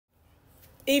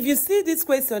If you see this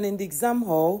question in the exam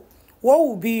hall, what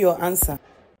will be your answer?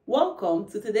 Welcome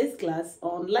to today's class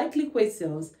on likely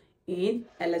questions in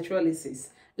electrolysis.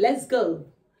 Let's go.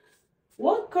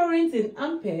 What current in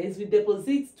amperes will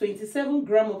deposit 27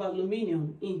 grams of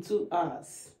aluminium in 2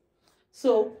 hours?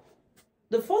 So,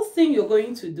 the first thing you're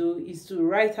going to do is to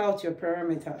write out your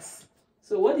parameters.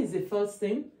 So, what is the first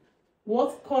thing?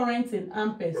 What current in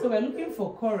amperes? So, we're looking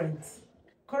for current.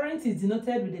 Current is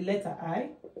denoted with the letter I.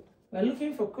 We're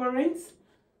looking for current.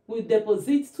 We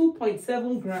deposit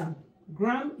 2.7 gram.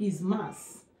 Gram is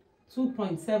mass.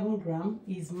 2.7 gram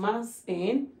is mass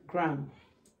in gram.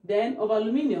 Then of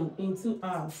aluminium in 2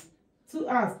 hours. 2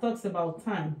 hours talks about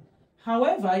time.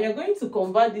 However, you're going to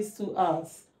convert these 2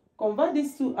 hours. Convert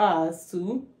these 2 hours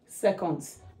to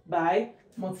seconds by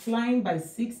multiplying by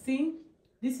 60.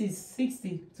 This is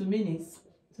 60 to minutes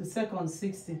to seconds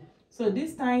 60. So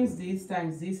this times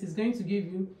this is going to give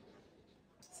you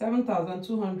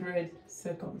 7,200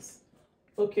 seconds.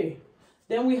 Okay.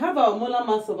 Then we have our molar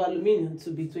mass of aluminium to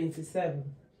be 27.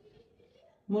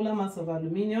 Molar mass of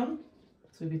aluminium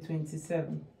to be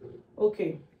 27.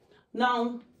 Okay.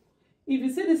 Now, if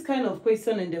you see this kind of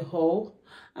question in the hall,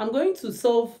 I'm going to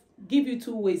give you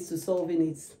 2 ways to solving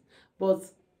it.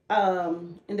 But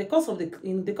in the course of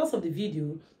the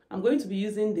video, I'm going to be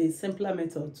using the simpler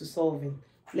method to solve it.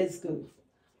 Let's go.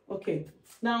 Okay.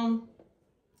 Now,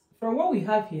 from what we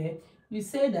have here, you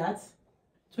say that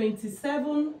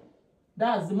 27,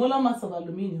 that's the molar mass of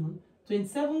aluminium,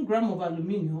 27 grams of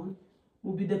aluminium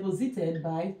will be deposited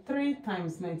by 3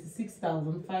 times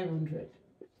 96,500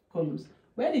 coulombs.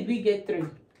 Where did we get 3?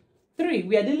 3,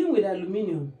 we are dealing with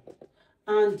aluminium.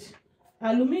 And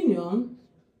aluminium,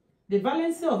 the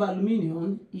valency of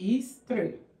aluminium is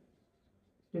 3.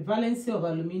 The valency of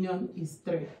aluminium is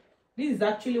 3. This is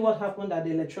actually what happened at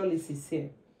the electrolysis here.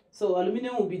 So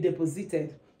aluminium will be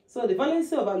deposited. So the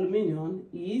valency of aluminium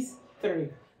is 3.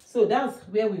 So that's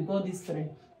where we got this 3.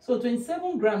 So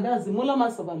 27 grams, that's the molar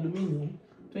mass of aluminium.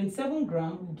 27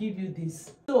 grams will give you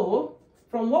this. So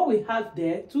from what we have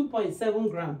there, 2.7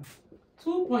 grams.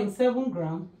 2.7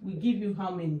 grams will give you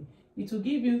how many? It will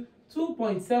give you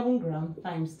 2.7 grams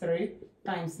times 3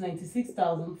 times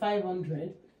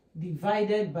 96,500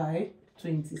 divided by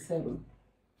 27.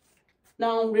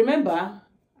 Now remember,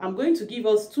 I'm going to give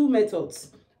us 2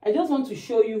 methods. I just want to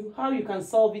show you how you can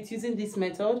solve it using this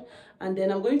method, and then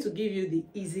I'm going to give you the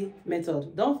easy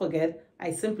method. Don't forget,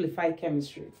 I simplify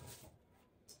chemistry.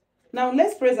 Now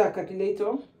let's press our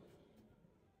calculator.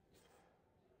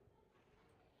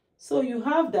 So you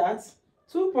have that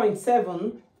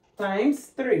 2.7 times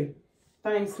 3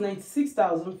 times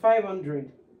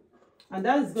 96,500, and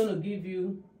that is going to give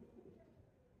you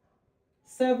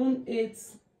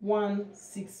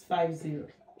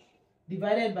 781,650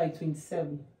 divided by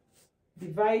 27.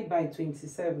 Divide by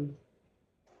 27.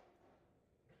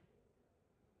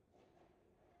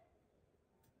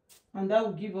 And that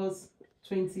will give us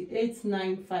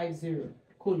 28,950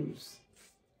 coulombs.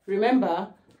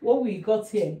 Remember, what we got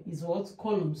here is what?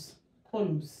 Coulombs.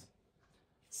 Coulombs.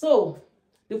 So,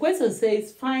 the question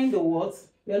says, find the what?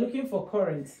 We are looking for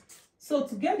current. So,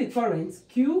 to get the current,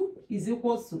 Q is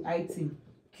equal to IT.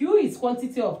 Q is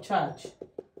quantity of charge.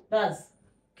 That's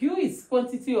Q is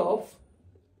quantity of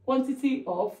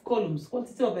coulombs,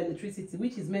 quantity of electricity,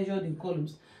 which is measured in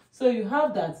coulombs. So you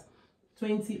have that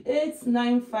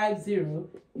 28,950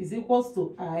 is equals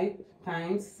to I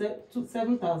times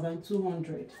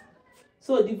 7,200.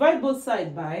 So divide both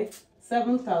sides by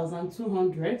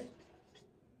 7,200.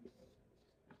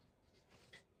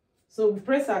 So we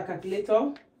press our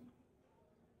calculator.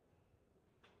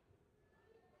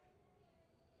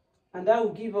 And that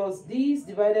will give us this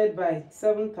divided by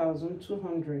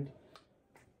 7,200.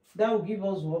 That will give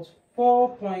us what?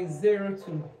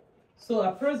 4.02. So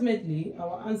approximately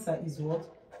our answer is what?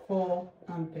 4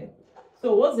 ampere.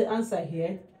 So what's the answer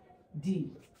here?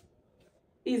 D.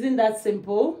 Isn't that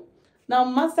simple? Now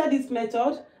master this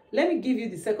method. Let me give you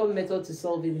the second method to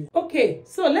solving it. Okay,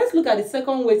 so let's look at the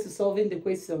second way to solving the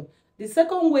question. The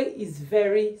second way is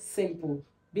very simple.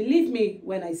 Believe me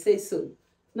when I say so.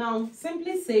 Now,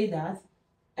 simply say that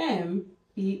M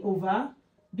E over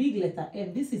big letter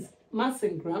M, this is mass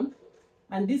in gram,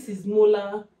 and this is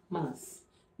molar mass,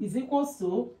 is equals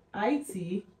to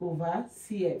IT over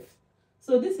CF.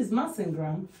 So this is mass in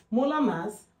gram, molar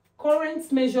mass, current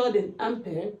measured in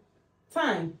ampere,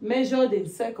 time measured in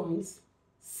seconds,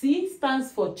 C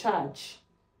stands for charge,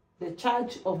 the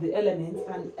charge of the element,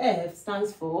 and F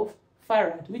stands for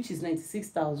farad, which is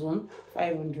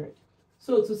 96,500.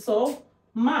 So to solve,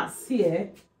 mass here,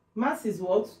 mass is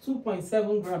what?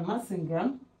 2.7 gram, mass in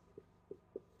gram,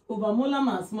 over molar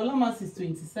mass is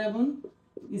 27,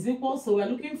 is equal to, we're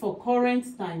looking for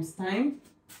current times time.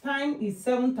 Time is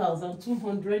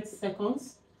 7,200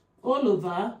 seconds, all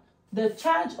over the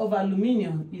charge of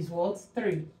aluminium is what?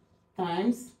 3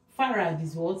 times farad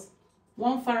is what?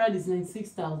 1 farad is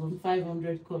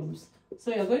 96,500 coulombs.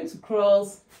 So you're going to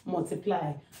cross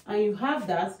multiply, and you have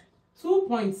that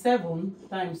 2.7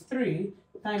 times 3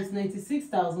 times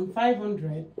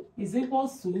 96,500 is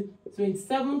equals to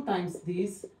 27 times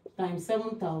this times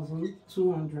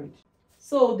 7,200.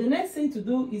 So the next thing to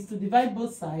do is to divide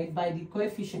both sides by the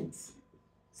coefficients.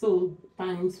 So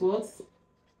times what?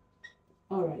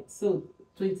 All right, so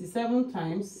 27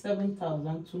 times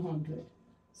 7,200.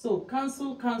 So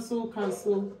cancel, cancel,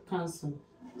 cancel, cancel.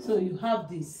 So you have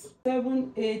this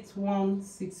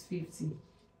 781,650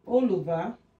 all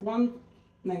over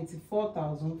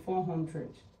 194,400.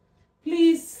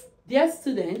 Please, dear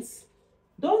students,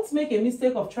 don't make a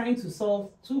mistake of trying to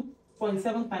solve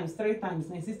 2.7 times 3 times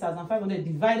 96,500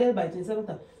 divided by 27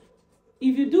 times.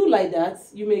 If you do like that,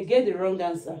 you may get the wrong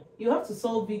answer. You have to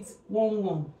solve it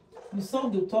 1-1. You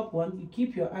solve the top one, you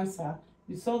keep your answer.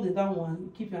 You solve the down one, you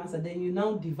keep your answer. Then you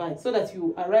now divide so that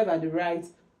you arrive at the right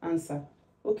answer.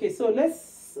 Okay, so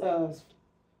let's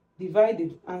divide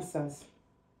the answers.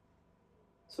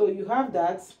 So you have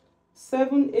that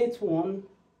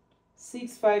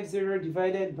 781,650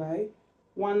 divided by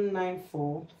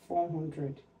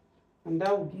 194,400, and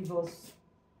that will give us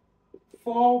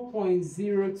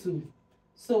 4.02.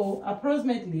 So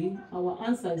approximately our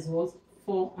answer is what?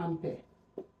 4 ampere.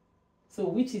 So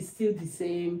which is still the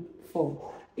same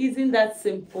 4. Isn't that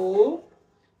simple?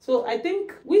 So I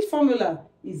think, which formula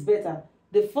is better,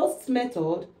 the first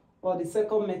method or the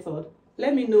second method?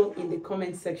 Let me know in the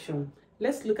comment section.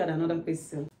 Let's look at another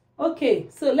question. Okay,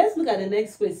 so let's look at the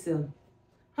next question.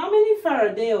 How many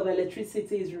Faraday of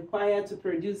electricity is required to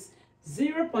produce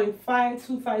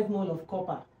 0.525 mole of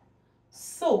copper?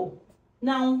 So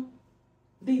now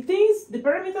the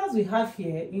parameters we have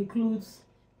here includes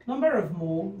number of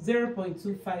mole,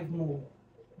 0.25 mole.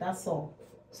 That's all.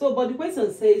 So, but the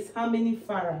question says how many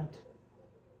farad?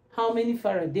 How many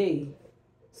Faraday?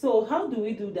 So how do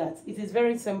we do that? It is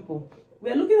very simple. We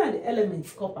are looking at the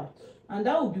element copper, and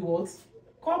that will be what?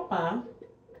 Copper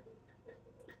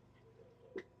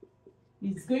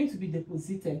is going to be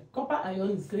deposited. Copper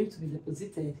ion is going to be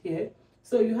deposited here.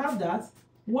 So you have that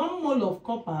 1 mole of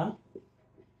copper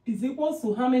is equal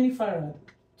to how many farad?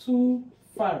 2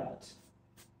 farad.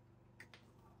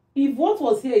 If what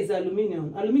was here is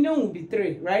aluminium, aluminium will be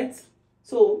 3, right?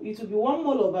 So it will be 1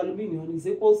 mole of aluminium is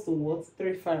equals to what?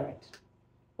 3 farad.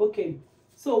 Okay,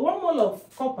 so 1 mole of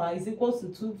copper is equals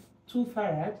to 2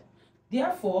 farad.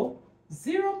 Therefore,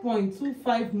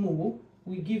 0.25 mole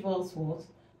will give us what?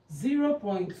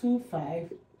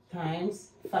 0.25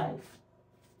 times 5.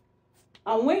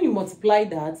 And when you multiply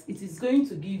that, it is going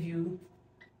to give you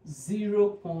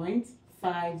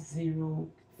 0.50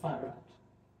 farad.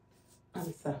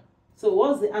 Answer. So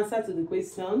what's the answer to the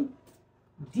question?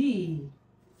 D.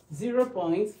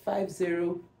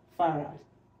 0.50 farad.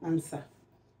 Answer.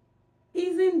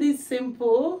 Isn't this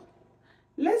simple?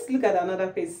 Let's look at another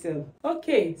question.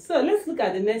 Okay, so let's look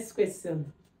at the next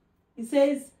question. It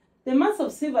says the mass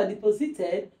of silver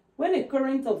deposited when a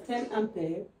current of 10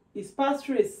 ampere is passed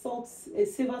through a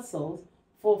silver salt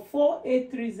for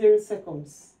 4,830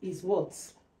 seconds is what?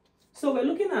 So we're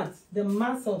looking at the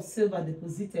mass of silver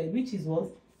deposited, which is what?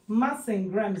 Mass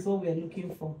in grams is what we're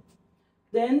looking for.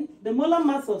 Then the molar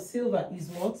mass of silver is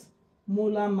what?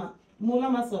 Molar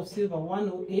mass of silver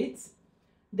 108.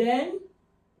 Then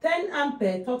 10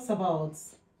 ampere talks about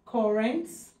current.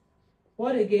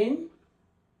 What again?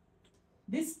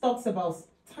 This talks about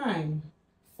time,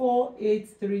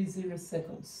 4,830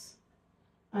 seconds.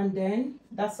 And then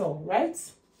that's all, right?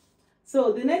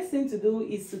 So the next thing to do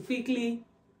is to quickly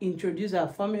introduce our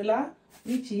formula,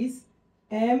 which is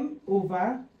M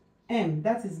over M.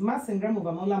 That is mass in gram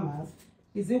over molar mass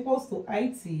is equals to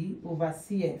IT over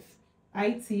CF.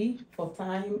 IT for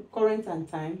time, current and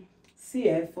time.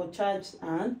 CF for charge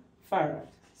and farad.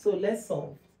 So let's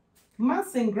solve.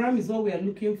 Mass in gram is what we are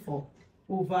looking for.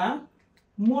 Over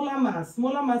molar mass.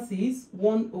 Molar mass is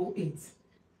 108.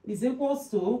 Is equals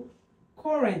to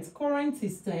current. Current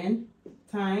is 10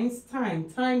 times time.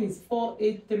 Time is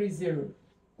 4,830.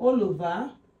 All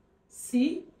over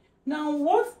C. Now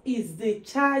what is the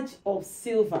charge of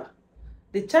silver?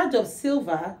 The charge of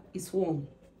silver is 1.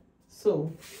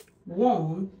 So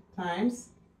 1 times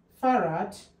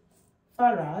farad,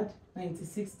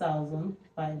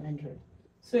 96,500.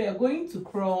 So you're going to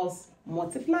cross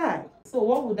multiply. So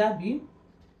what would that be?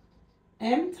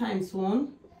 M times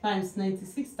 1 times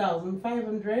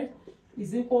 96,500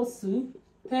 is equals to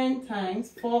 10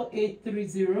 times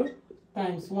 4830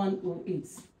 times 108.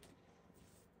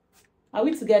 Are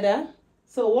we together?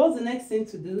 So what's the next thing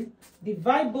to do?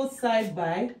 Divide both sides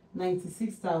by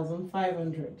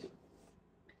 96,500.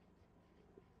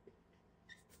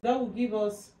 That will give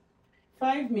us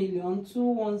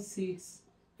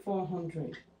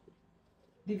 5,216,400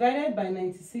 divided by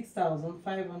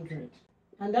 96,500,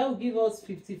 and that will give us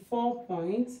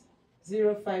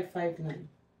 54.0559.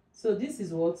 So this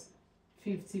is what?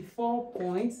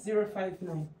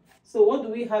 54.059. So what do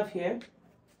we have here?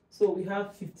 So we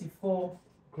have 54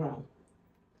 grams.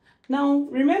 Now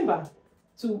remember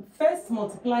to first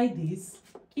multiply this,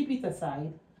 keep it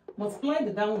aside, multiply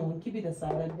the down one, keep it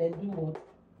aside, and then do what?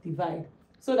 Divide,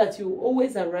 so that you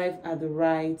always arrive at the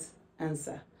right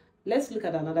answer. Let's look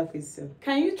at another question.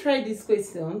 Can you try this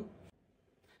question?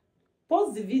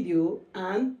 Pause the video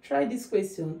and try this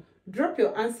question. Drop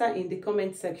your answer in the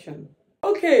comment section.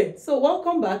 Okay, so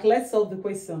welcome back. Let's solve the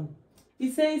question.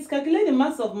 It says calculate the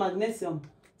mass of magnesium.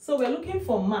 So we're looking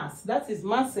for mass, that is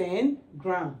mass in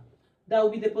gram, that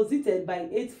will be deposited by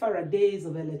 8 Faradays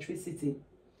of electricity.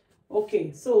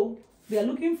 Okay, so we are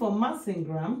looking for mass in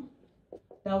gram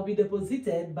that will be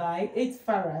deposited by 8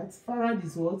 farads. Farad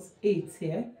is what? 8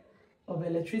 here of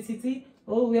electricity.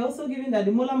 Oh, we're also given that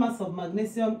the molar mass of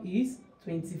magnesium is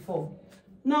 24.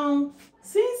 Now,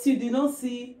 since you did not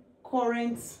see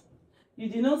current, you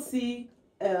did not see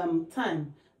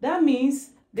time, that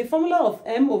means the formula of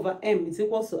M over M is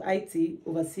equal to IT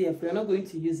over CF. We are not going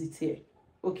to use it here,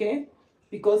 okay?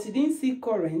 Because you didn't see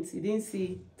current, you didn't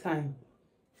see time.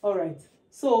 All right,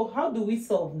 so how do we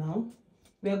solve now?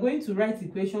 We are going to write the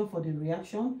equation for the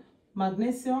reaction.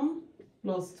 Magnesium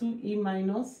plus 2E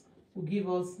minus will give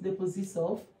us deposits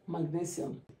of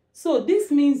magnesium. So this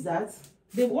means that,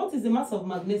 what is the mass of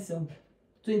magnesium?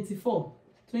 24.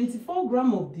 24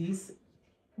 grams of this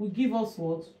will give us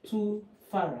what? 2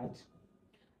 farad.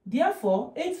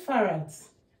 Therefore, 8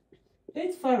 farads.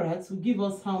 8 farads will give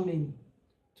us how many?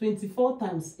 24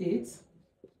 times 8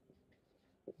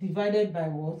 divided by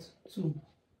what? 2.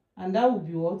 And that will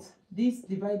be what? This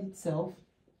divide itself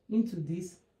into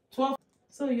this 12.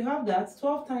 So you have that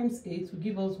 12 times 8 will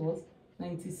give us what?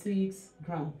 96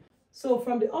 grams. So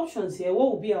from the options here,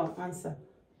 what will be our answer?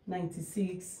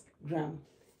 96 grams.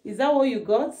 Is that what you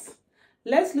got?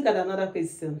 Let's look at another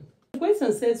question. The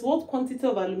question says, what quantity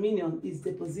of aluminium is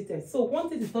deposited? So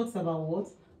quantity talks about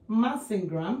what? Mass in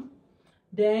gram.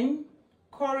 Then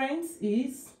current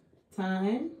is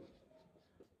time.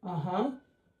 Time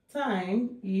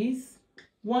is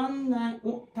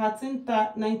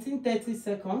 1930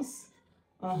 seconds.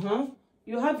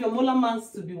 You have your molar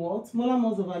mass to be what? Molar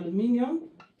mass of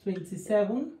aluminium,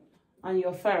 27, and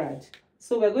your farad.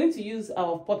 So we're going to use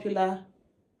our popular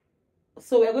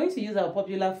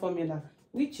formula,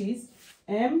 which is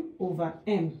M over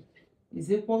M is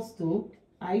equals to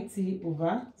IT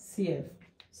over CF.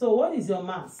 So what is your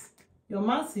mass? Your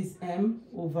mass is M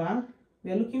over,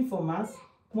 we are looking for mass,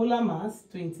 molar mass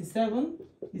 27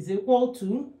 is equal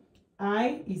to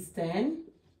I is 10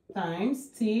 times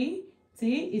T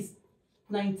is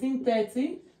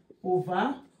 1930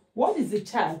 over, what is the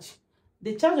charge?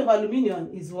 The charge of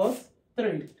aluminium is what?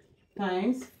 3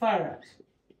 times farad.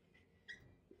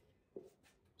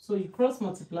 So you cross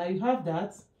multiply, you have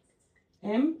that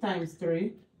M times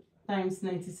 3 times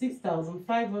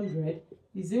 96,500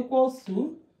 is equals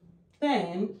to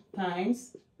 10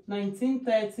 times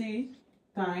 1930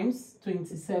 times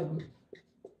 27.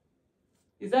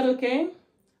 Is that okay?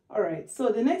 All right, so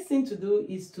the next thing to do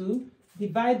is to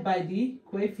divide by the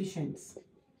coefficients.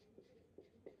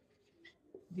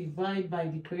 Divide by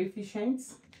the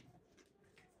coefficients.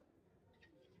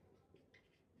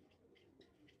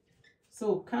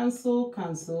 So cancel,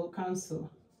 cancel, cancel.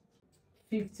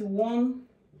 51,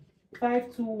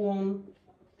 521,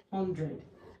 100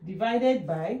 divided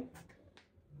by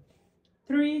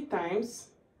 3 times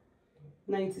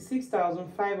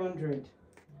 96,500,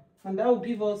 and that will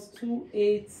give us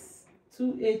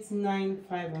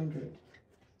 289,500.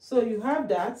 So you have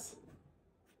that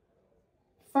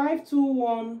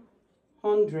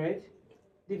 52100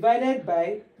 divided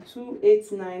by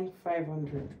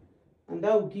 289,500, and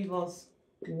that will give us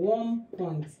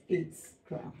 1.8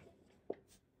 gram.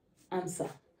 Answer.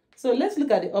 So let's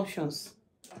look at the options.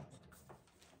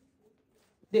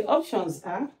 The options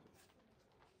are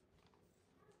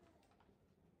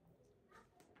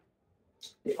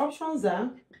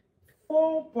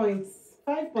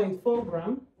 5.4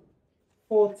 gram,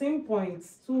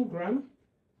 14.2 gram,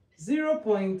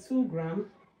 0.2 gram,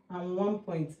 and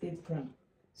 1.8 gram.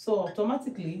 So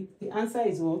automatically the answer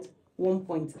is what?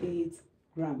 1.8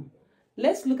 gram.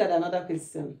 Let's look at another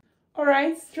question.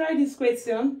 Alright, try this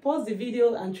question. Pause the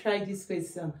video and try this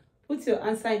question. Put your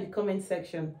answer in the comment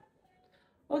section.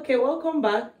 Okay, welcome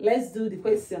back. Let's do the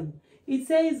question. It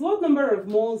says, what number of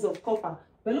moles of copper?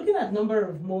 We're looking at number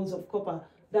of moles of copper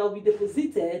that will be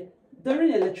deposited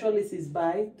during electrolysis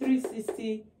by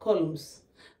 360 columns.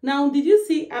 Now, did you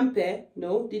see ampere?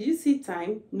 No. Did you see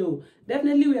time? No.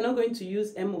 Definitely, we are not going to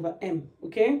use m over m,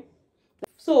 okay?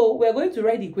 So, we're going to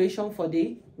write the equation for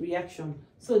the reaction.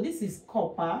 So, this is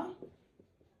copper.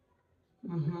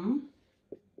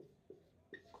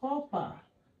 Copper.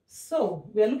 So,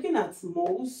 we are looking at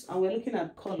moles and we're looking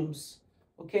at columns,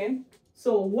 okay?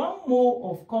 So, 1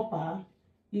 mole of copper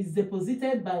is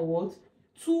deposited by what?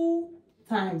 2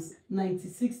 times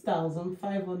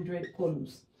 96,500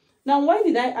 columns. Now, why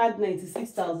did I add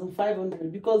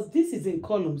 96,500? Because this is in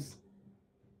columns.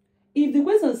 If the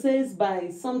question says by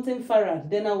something farad,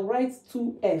 then I'll write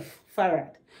 2F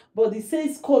farad. But it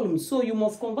says columns, so you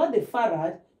must convert the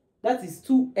farad, that is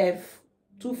 2F,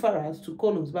 2 farads to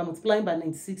columns by multiplying by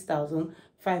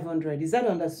 96,500. Is that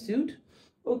understood?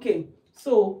 Okay,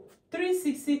 so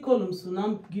 360 columns will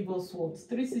now give us what?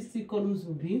 360 columns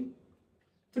will be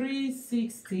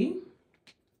 360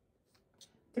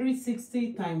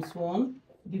 times 1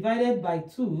 divided by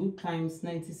 2 times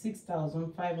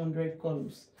 96,500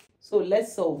 columns. So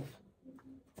let's solve.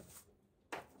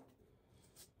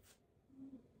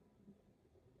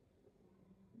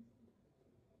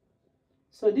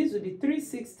 So this will be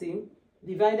 360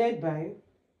 divided by,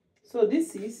 so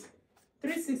this is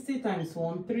 360 times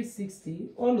 1, 360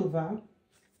 all over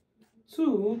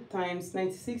 2 times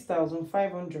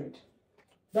 96,500.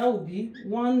 That would be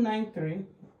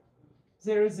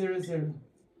 193,000.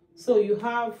 So you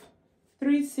have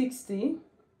 360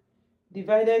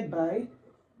 divided by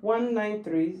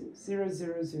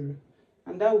 193,000.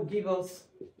 And that will give us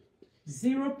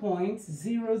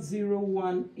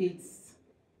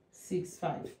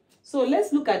 0.001865. So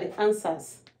let's look at the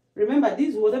answers. Remember,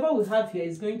 this, whatever we have here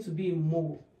is going to be in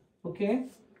mole, okay?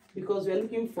 Because we're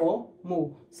looking for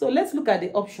mole. So let's look at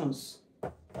the options.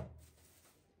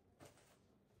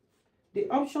 The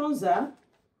options are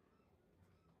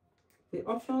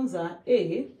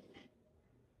A,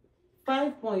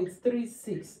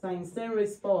 5.36 times 10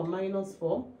 raised power minus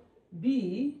 4,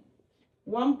 B,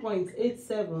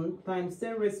 1.87 times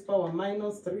 10 raised power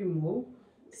minus 3 mole,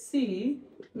 C,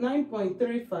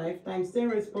 9.35 times 10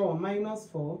 raised power minus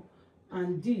 4,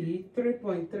 and D,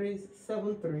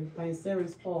 3.373 times 10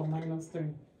 raised power minus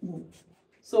 3 mole.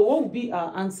 So what would be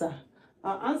our answer?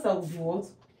 Our answer would be what?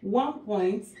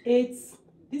 1.8,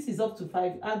 this is up to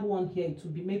 5, add 1 here to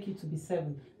make it to be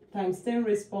 7, times 10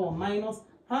 raised power minus,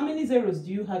 how many zeros do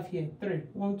you have here? 3.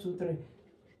 1, 2, 3.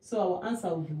 So our answer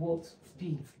will be what?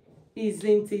 B.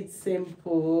 Isn't it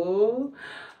simple?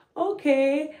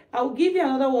 Okay, I'll give you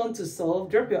another one to solve.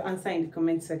 Drop your answer in the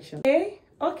comment section.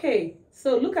 Okay,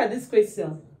 so look at this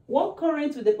question. What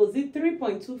current will deposit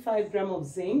 3.25 grams of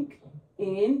zinc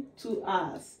in 2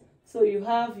 hours? So you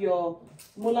have your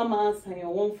molar mass and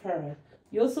your 1 farad.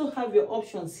 You also have your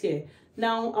options here.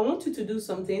 Now, I want you to do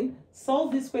something.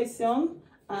 Solve this question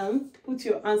and put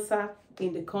your answer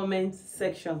in the comment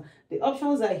section. The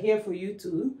options are here for you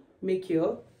to make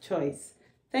your choice.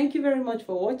 Thank you very much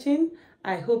for watching.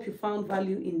 I hope you found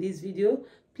value in this video.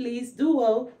 Please do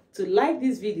well to like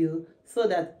this video so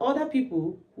that other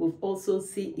people will also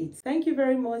see it. Thank you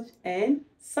very much and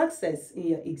success in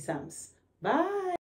your exams. Bye.